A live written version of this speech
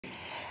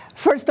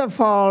First of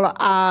all,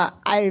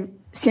 I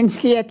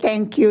sincere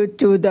thank you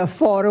to the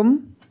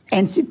forum,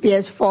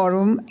 NCPS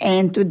forum,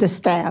 and to the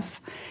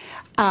staff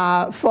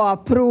for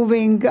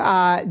approving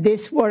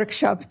this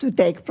workshop to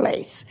take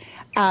place.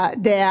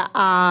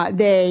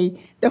 The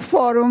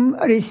forum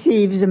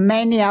receives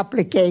many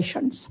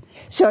applications,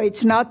 so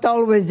it's not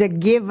always a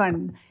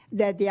given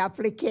that the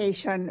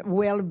application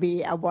will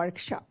be a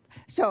workshop.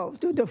 So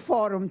to the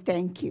forum,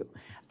 thank you.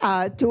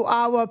 To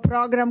our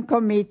program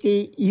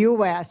committee, you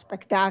were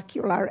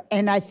spectacular,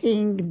 and I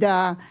think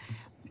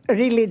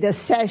really the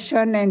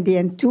session and the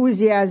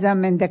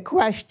enthusiasm and the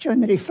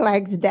question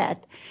reflects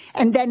that.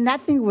 And then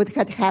nothing would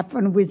have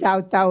happened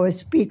without our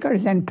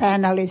speakers and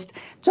panelists.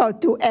 So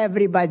to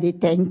everybody,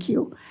 thank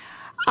you.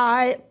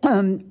 A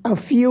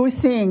few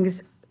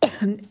things,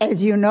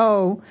 as you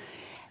know,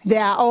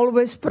 there are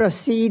always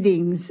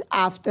proceedings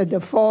after the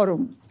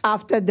forum,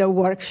 after the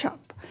workshop.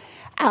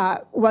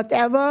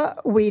 Whatever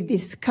we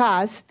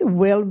discussed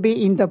will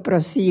be in the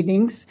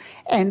proceedings,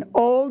 and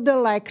all the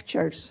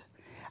lectures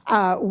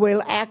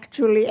will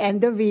actually,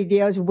 and the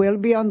videos will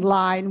be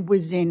online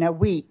within a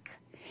week.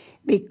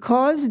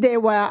 Because there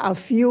were a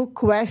few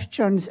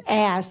questions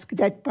asked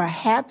that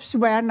perhaps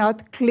were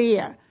not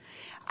clear,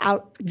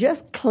 I'll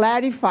just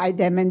clarify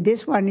them, and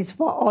this one is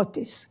for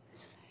Otis.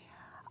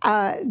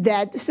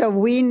 So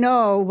we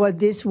know what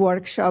this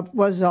workshop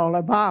was all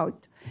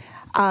about.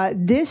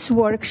 This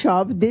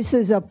workshop, this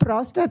is a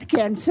prostate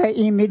cancer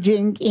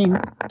imaging in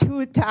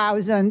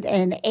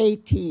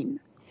 2018.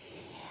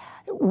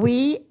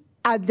 We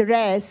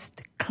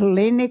addressed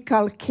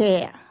clinical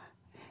care.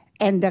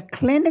 And the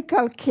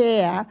clinical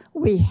care,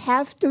 we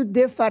have to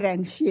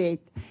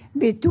differentiate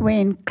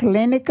between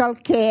clinical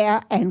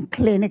care and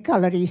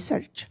clinical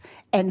research.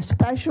 And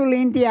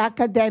especially in the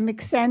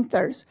academic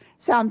centers,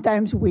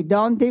 sometimes we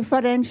don't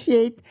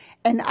differentiate,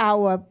 and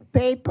our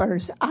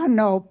papers are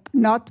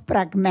not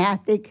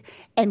pragmatic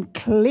and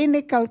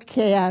clinical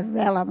care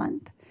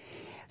relevant.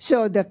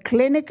 So the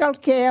clinical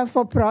care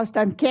for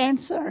prostate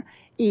cancer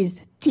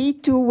is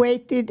T2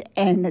 weighted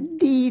and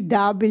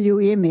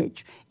DW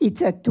image.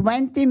 It's a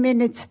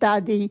 20-minute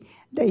study.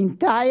 The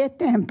entire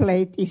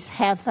template is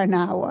half an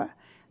hour.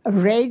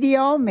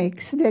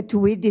 Radiomics that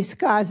we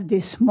discussed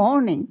this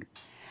morning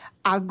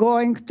are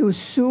going to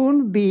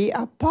soon be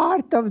a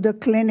part of the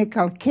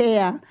clinical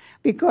care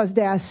because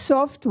there are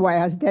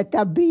softwares that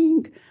are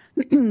being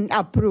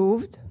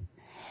approved.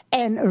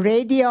 And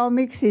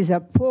radiomics is a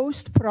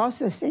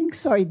post-processing,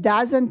 so it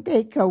doesn't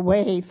take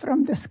away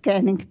from the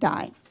scanning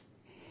time.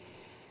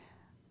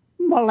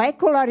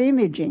 Molecular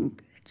imaging,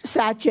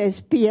 such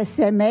as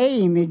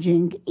PSMA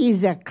imaging,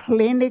 is a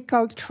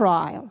clinical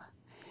trial.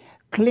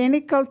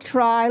 Clinical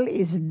trial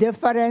is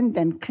different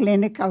than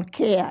clinical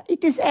care.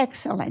 It is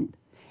excellent.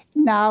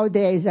 Now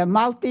there is a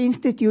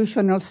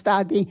multi-institutional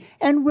study,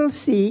 and we'll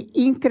see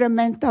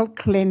incremental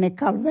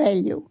clinical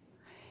value.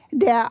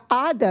 There are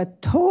other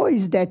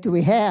toys that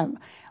we have.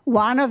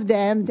 One of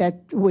them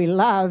that we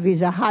love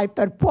is a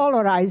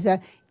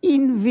hyperpolarizer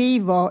in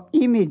vivo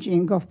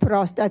imaging of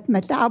prostate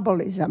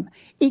metabolism.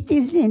 It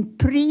is in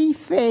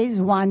pre-phase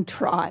 1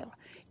 trial.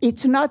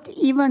 It's not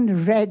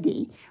even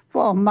ready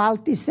for a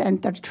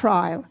multi-center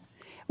trial.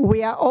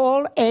 We are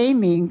all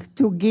aiming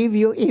to give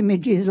you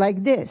images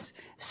like this,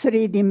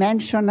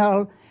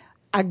 3-dimensional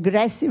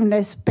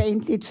aggressiveness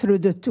painted through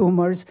the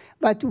tumors,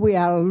 but we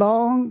are a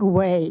long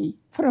way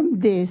from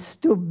this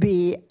to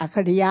be a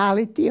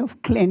reality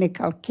of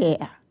clinical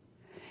care.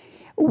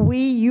 We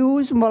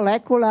use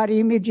molecular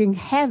imaging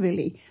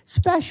heavily,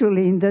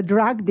 especially in the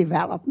drug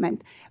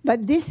development,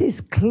 but this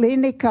is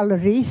clinical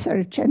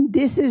research, and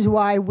this is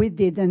why we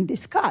didn't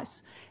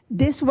discuss.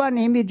 This one,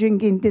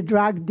 imaging in the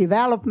drug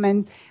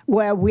development,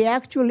 where we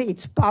actually,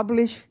 it's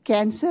published,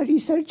 Cancer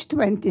Research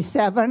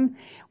 27,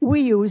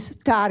 we use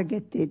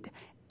targeted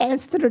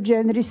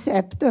estrogen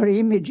receptor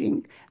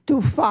imaging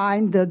to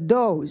find the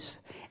dose.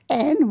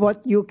 And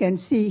what you can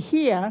see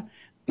here,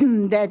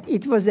 that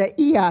it was an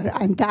ER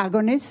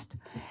antagonist,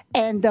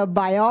 and the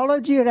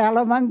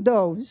biology-relevant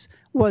dose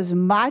was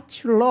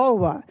much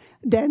lower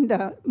than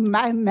the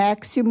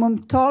maximum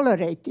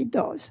tolerated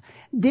dose.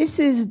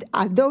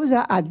 Those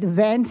are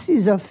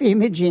advances of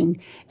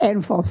imaging,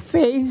 and for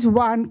phase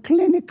 1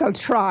 clinical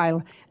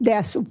trial,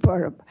 they're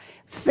superb.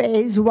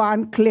 Phase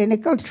 1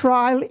 clinical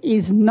trial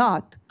is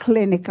not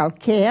clinical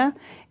care,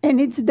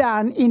 and it's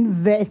done in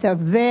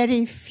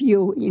very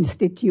few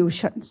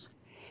institutions.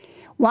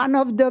 One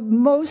of the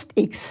most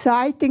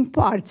exciting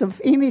parts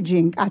of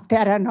imaging are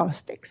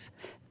theranostics,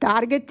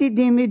 targeted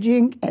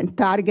imaging and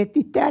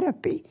targeted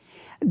therapy.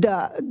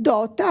 The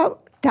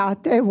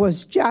DOTA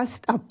was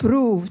just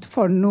approved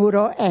for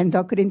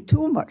neuroendocrine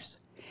tumors,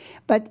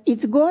 but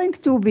it's going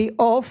to be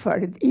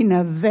offered in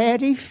a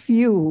very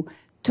few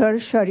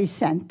tertiary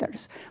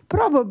centers,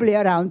 probably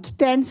around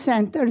 10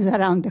 centers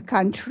around the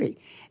country.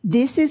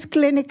 This is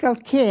clinical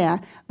care,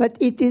 but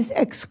it is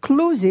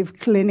exclusive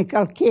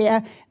clinical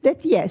care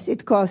that, yes,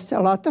 it costs a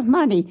lot of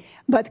money,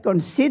 but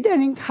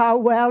considering how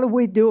well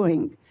we're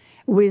doing,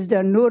 with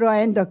the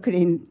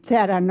neuroendocrine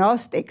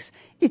theranostics,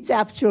 it's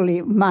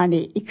actually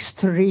money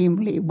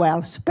extremely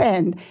well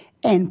spent.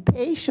 And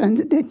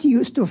patients that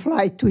used to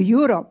fly to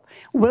Europe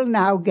will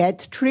now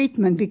get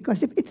treatment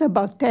because it's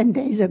about 10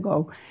 days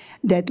ago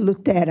that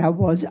Lutera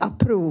was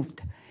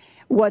approved.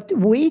 What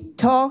we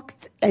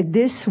talked at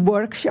this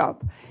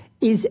workshop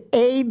is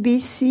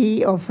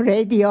ABC of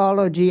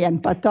radiology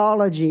and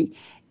pathology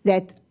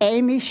that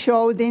Amy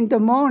showed in the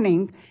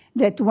morning,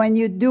 that when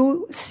you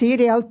do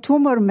serial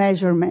tumor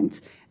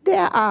measurements,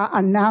 there are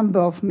a number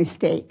of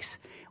mistakes.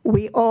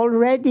 We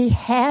already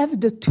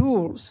have the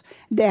tools.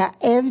 They are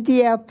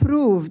FDA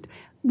approved.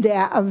 They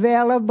are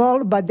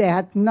available, but they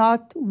are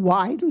not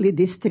widely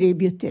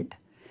distributed.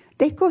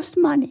 They cost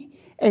money,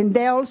 and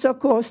they also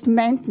cost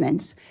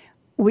maintenance.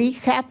 We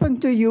happen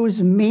to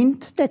use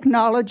MINT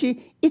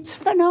technology. It's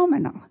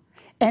phenomenal.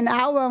 And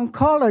our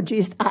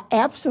oncologists are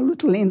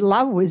absolutely in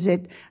love with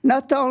it.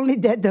 Not only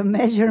that the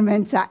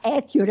measurements are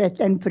accurate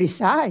and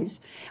precise,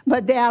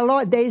 but there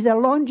is a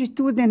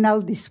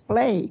longitudinal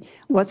display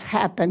what's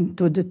happened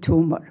to the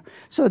tumor.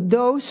 So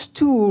those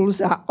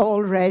tools are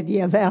already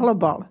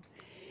available.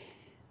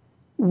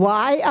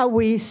 Why are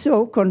we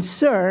so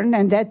concerned?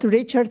 And that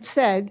Richard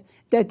said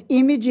that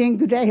imaging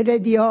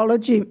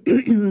radiology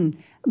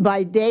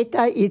by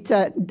data, it's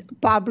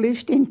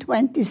published in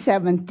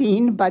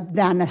 2017, but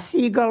Dana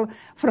Siegel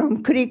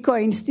from Crico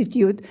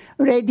Institute,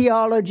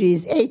 radiology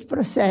is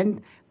 8%,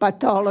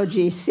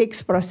 pathology is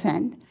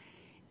 6%.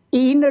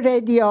 In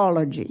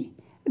radiology,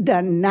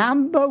 the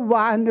number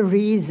one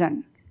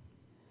reason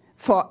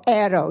for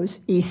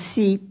errors is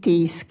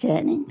CT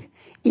scanning.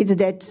 It's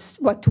that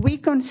what we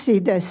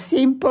consider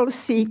simple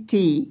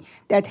CT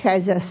that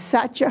has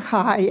such a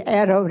high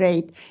error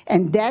rate,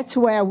 and that's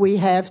where we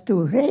have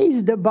to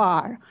raise the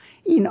bar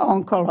in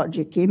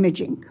oncologic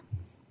imaging.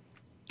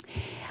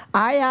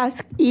 I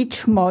ask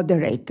each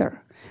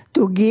moderator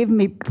to give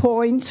me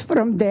points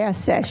from their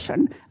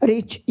session.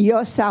 Rich,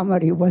 your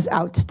summary was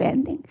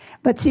outstanding.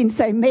 But since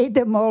I made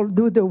them all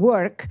do the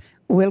work,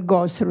 we'll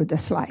go through the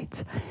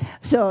slides.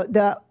 So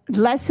the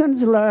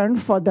lessons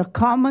learned for the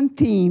common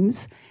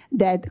themes: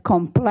 that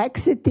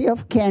complexity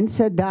of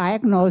cancer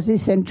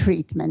diagnosis and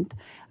treatment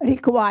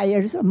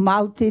requires a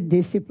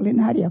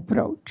multidisciplinary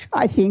approach.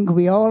 I think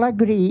we all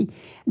agree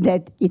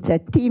that it's a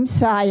team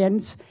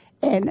science,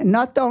 and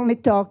not only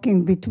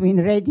talking between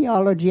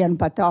radiology and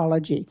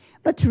pathology,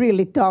 but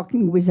really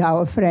talking with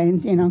our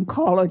friends in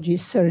oncology,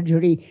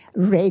 surgery,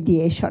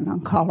 radiation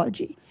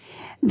oncology.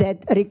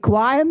 That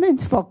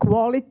requirements for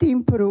quality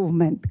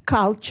improvement,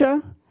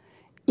 culture,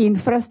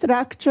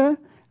 infrastructure,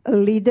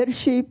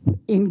 leadership,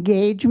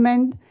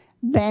 engagement,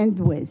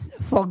 bandwidth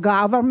for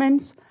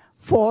governments,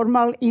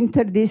 formal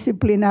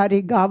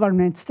interdisciplinary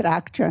governance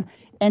structure,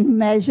 and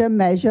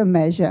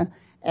measure,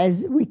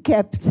 as we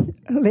kept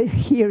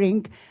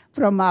hearing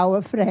from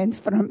our friends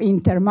from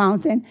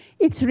Intermountain.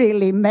 It's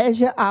really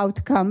measure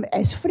outcome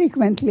as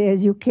frequently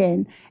as you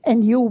can,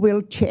 and you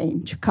will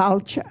change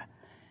culture.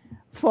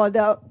 For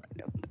the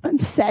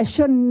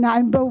session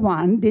number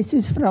 1, this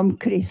is from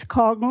Chris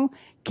Cogle.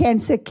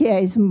 Cancer care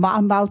is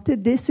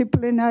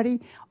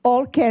multidisciplinary.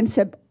 All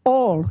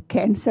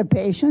cancer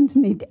patients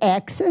need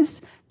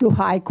access to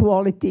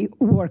high-quality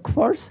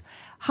workforce.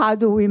 How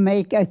do we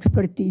make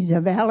expertise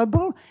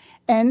available?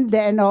 And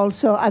then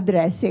also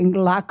addressing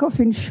lack of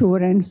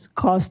insurance,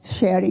 cost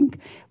sharing,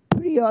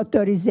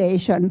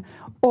 pre-authorization,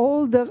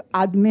 all the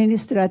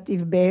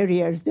administrative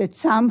barriers that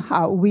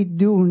somehow we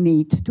do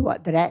need to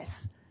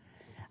address.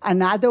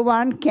 Another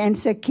one,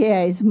 cancer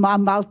care is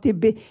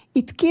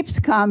it keeps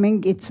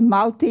coming, it's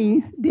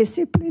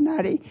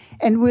multidisciplinary,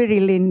 and we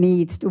really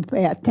need to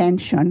pay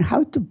attention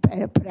how to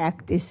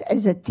practice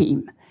as a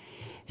team.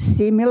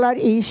 Similar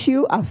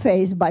issues are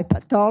faced by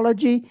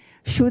pathology.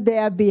 Should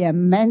there be a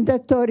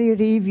mandatory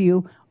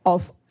review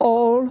of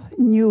all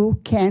new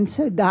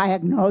cancer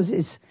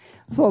diagnoses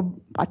for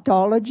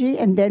pathology?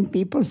 And then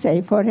people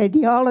say for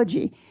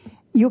radiology,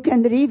 you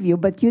can review,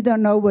 but you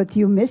don't know what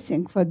you're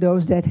missing for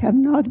those that have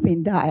not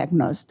been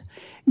diagnosed.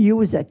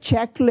 Use a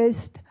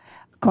checklist,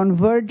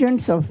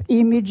 convergence of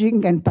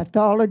imaging and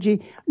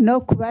pathology.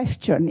 No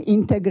question,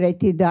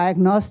 integrated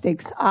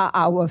diagnostics are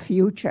our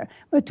future,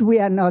 but we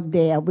are not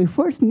there. We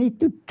first need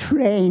to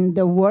train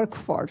the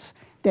workforce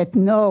that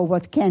know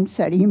what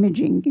cancer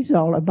imaging is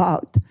all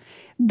about.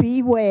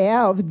 Beware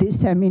of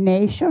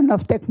dissemination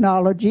of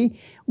technology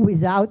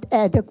without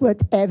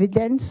adequate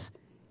evidence,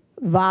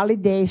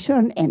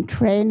 validation and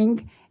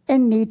training,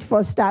 and need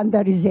for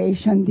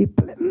standardization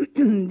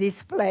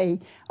display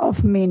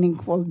of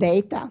meaningful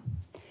data.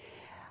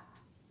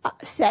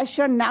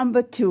 Session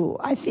number 2,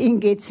 I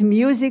think it's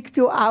music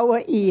to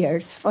our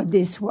ears for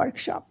this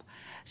workshop.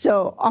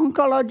 So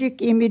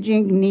oncologic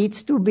imaging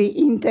needs to be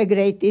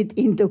integrated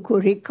into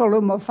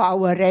curriculum of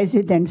our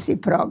residency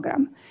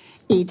program.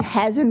 It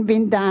hasn't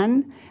been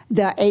done.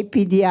 The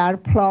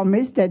APDR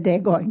promised that they're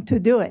going to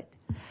do it.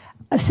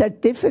 A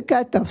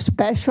certificate of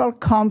special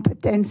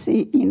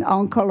competency in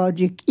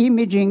oncologic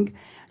imaging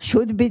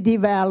should be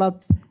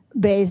developed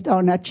based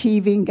on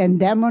achieving and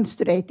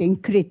demonstrating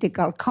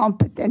critical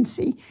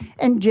competency.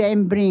 And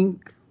Jane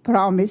Brink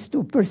promised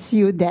to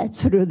pursue that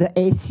through the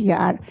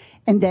ACR,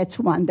 and that's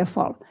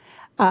wonderful.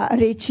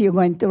 Rich, you're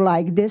going to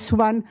like this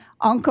one.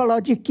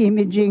 Oncologic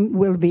imaging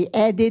will be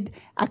added,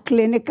 a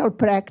clinical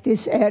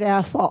practice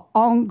area for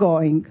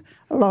ongoing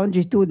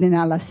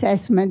longitudinal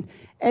assessment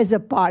as a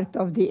part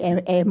of the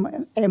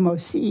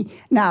MOC.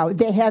 Now,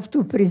 they have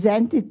to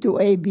present it to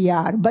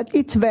ABR, but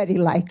it's very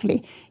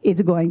likely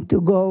it's going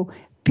to go.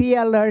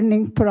 Peer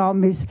learning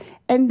promise,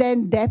 and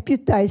then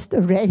deputized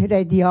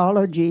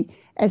radiology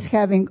as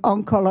having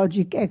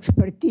oncologic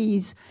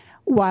expertise.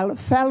 While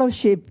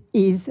fellowship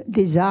is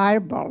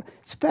desirable,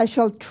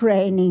 special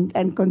training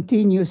and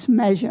continuous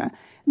measure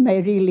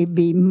may really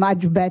be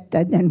much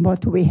better than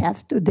what we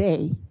have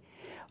today.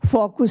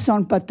 Focus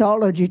on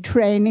pathology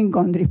training,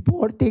 on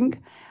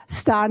reporting.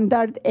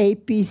 Standard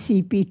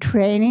APCP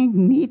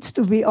training needs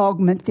to be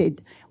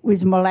augmented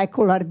with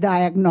molecular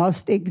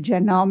diagnostic,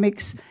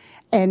 genomics,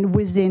 and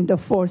within the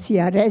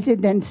fourth-year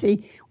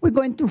residency, we're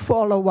going to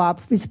follow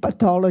up with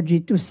pathology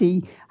to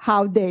see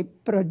how they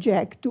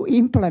project to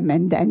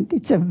implement, and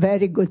it's a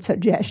very good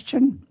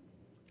suggestion.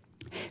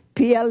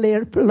 Peer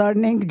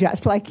learning,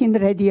 just like in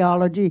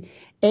radiology,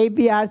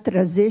 ABR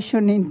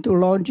transitioning to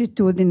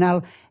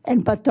longitudinal,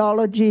 and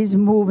pathology is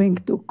moving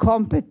to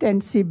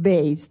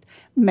competency-based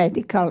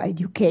medical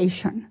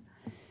education.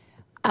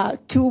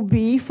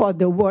 2B for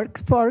the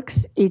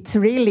workforce, it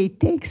really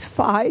takes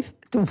 5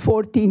 to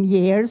 14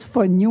 years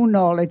for new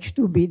knowledge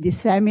to be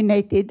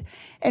disseminated,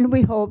 and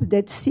we hope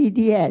that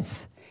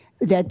CDS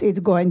that is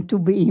going to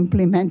be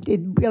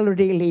implemented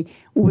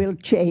will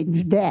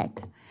change that.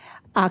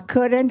 Our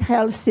current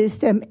health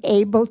system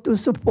able to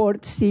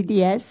support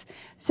CDS,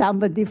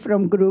 somebody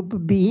from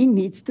Group B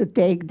needs to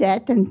take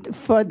that and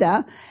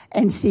further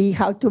and see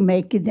how to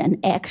make it an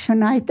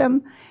action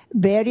item.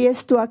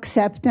 Barriers to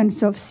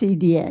acceptance of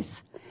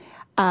CDS.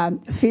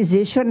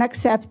 Physician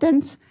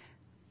acceptance,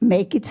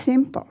 make it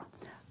simple.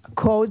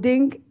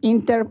 Coding,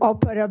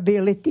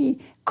 interoperability,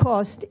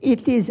 cost,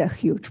 it is a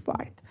huge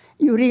part.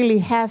 You really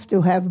have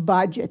to have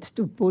budget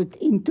to put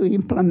into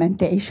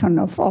implementation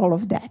of all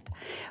of that.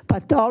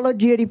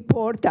 Pathology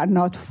reports are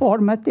not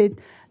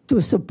formatted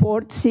to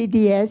support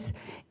CDS,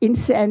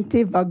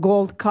 incentive, a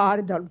gold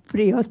card or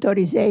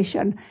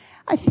pre-authorization.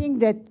 I think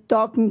that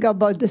talking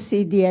about the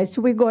CDS,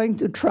 we're going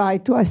to try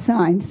to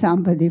assign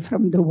somebody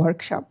from the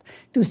workshop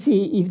to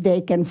see if they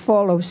can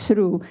follow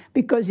through,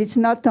 because it's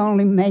not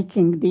only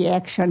making the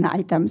action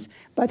items,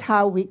 but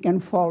how we can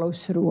follow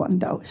through on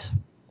those.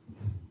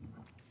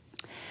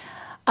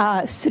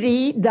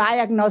 3,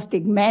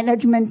 diagnostic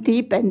management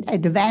tip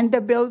and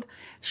Vanderbilt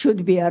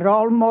should be a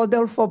role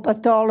model for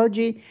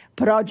pathology.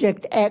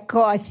 Project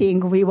ECHO, I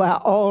think we were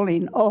all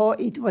in awe.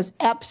 It was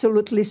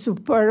absolutely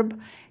superb.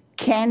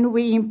 Can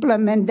we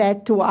implement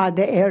that to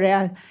other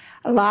areas?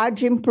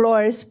 Large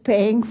employers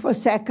paying for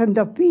second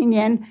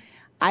opinion.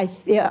 I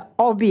feel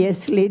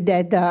obviously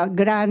that the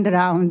grand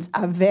rounds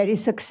are very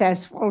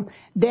successful.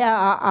 There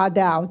are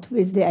other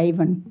outfits, there are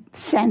even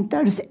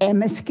centers.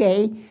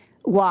 MSK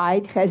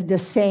Wide has the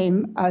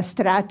same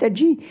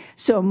strategy.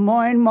 So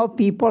more and more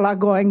people are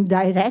going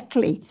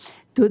directly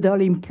to the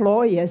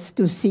employers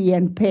to see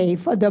and pay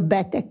for the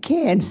better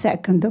care and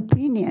second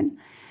opinion.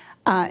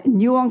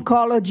 New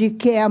oncology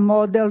care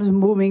models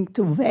moving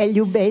to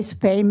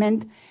value-based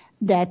payment.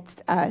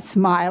 That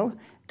smile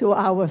to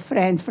our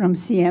friend from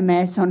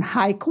CMS on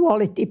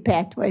high-quality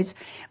pathways.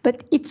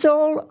 But it's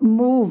all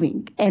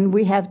moving, and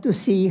we have to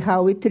see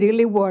how it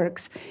really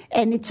works.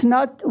 And it's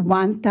not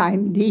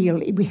one-time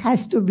deal. It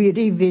has to be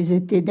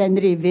revisited and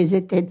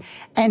revisited,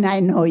 and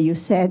I know you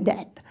said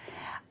that.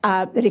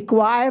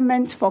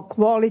 Requirements for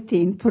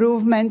quality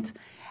improvement.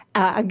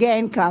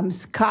 Again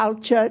comes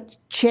culture,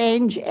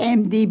 change,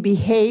 MD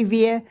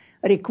behavior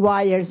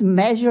requires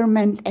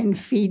measurement and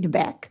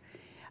feedback.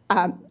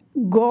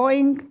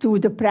 Going to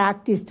the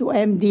practice to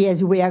MD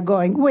as we are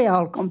going, we are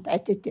all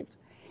competitive.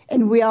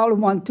 And we all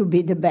want to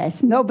be the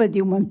best.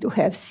 Nobody wants to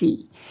have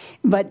C.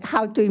 But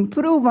how to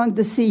improve on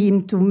the C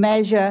and to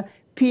measure,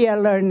 peer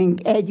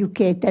learning,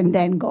 educate, and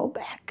then go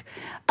back.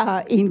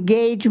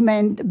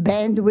 Engagement,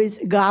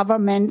 bandwidth,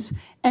 governments,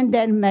 and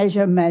then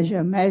measure,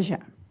 measure, measure.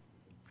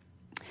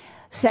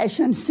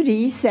 Session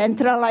 3,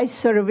 centralized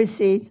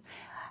services.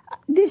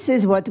 This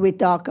is what we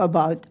talk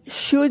about.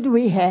 Should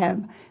we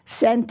have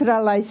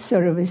centralized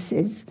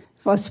services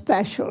for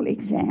special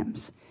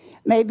exams?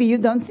 Maybe you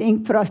don't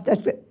think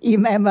prostate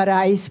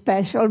MRI is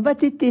special,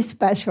 but it is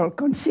special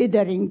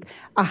considering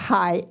a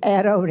high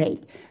error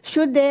rate.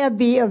 Should there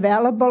be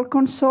available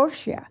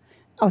consortia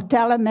of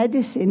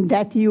telemedicine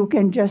that you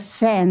can just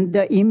send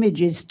the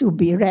images to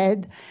be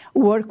read,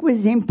 work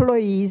with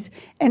employees,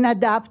 and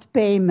adapt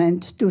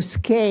payment to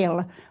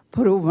scale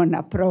proven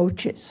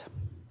approaches?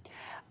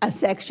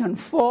 Section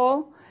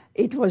 4,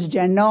 it was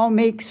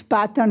genomics,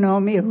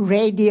 pathonomy,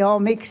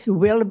 radiomics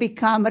will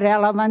become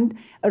relevant.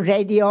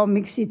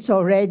 Radiomics, it's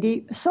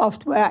already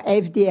software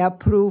FDA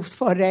approved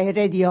for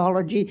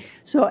radiology,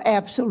 so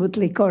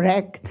absolutely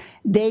correct.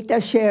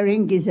 Data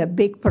sharing is a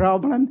big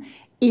problem.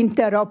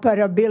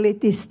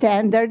 interoperability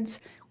standards.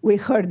 We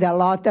heard a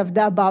lot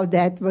about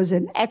that. It was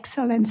an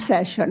excellent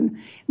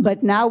session.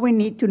 But now we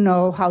need to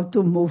know how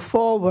to move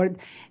forward.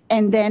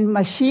 And then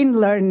machine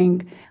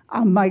learning,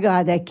 oh my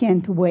God, I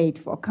can't wait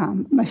for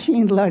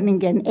machine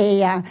learning and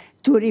AI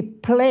to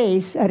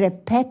replace a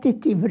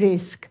repetitive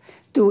risk,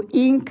 to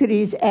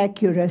increase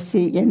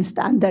accuracy and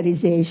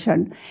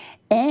standardization.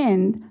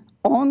 And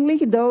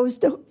only those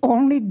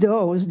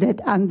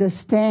that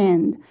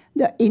understand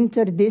the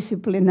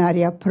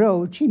interdisciplinary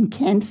approach in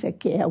cancer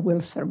care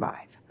will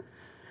survive.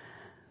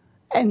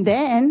 And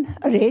then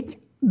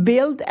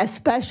build a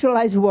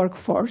specialized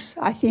workforce.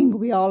 I think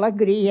we all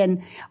agree,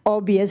 and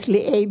obviously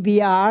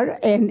ABR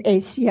and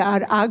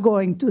ACR are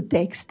going to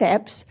take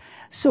steps.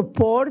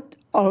 Support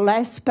a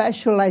less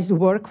specialized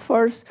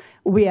workforce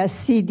via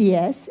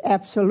CDS,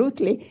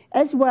 absolutely,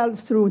 as well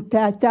through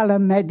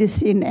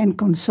telemedicine and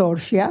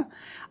consortia.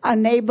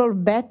 Enable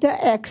better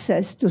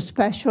access to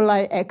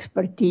specialized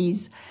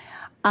expertise.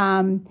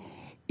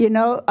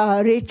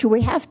 Rich,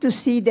 we have to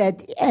see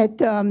that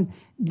at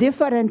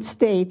different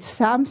states,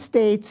 some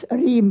states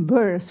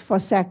reimburse for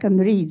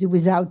second reads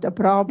without a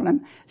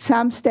problem.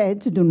 Some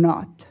states do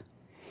not.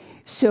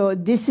 So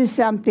this is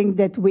something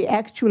that we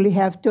actually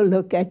have to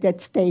look at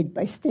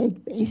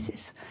state-by-state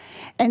basis.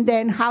 And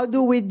then how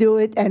do we do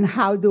it and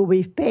how do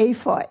we pay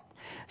for it?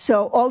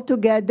 So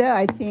altogether,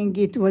 I think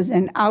it was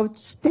an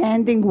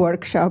outstanding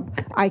workshop.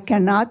 I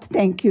cannot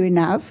thank you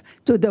enough.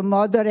 To the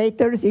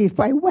moderators, if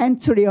I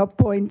went through your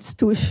points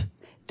too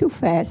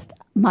fast,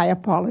 my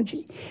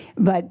apology.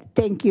 But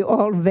thank you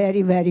all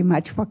very, very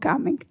much for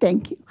coming.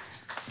 Thank you.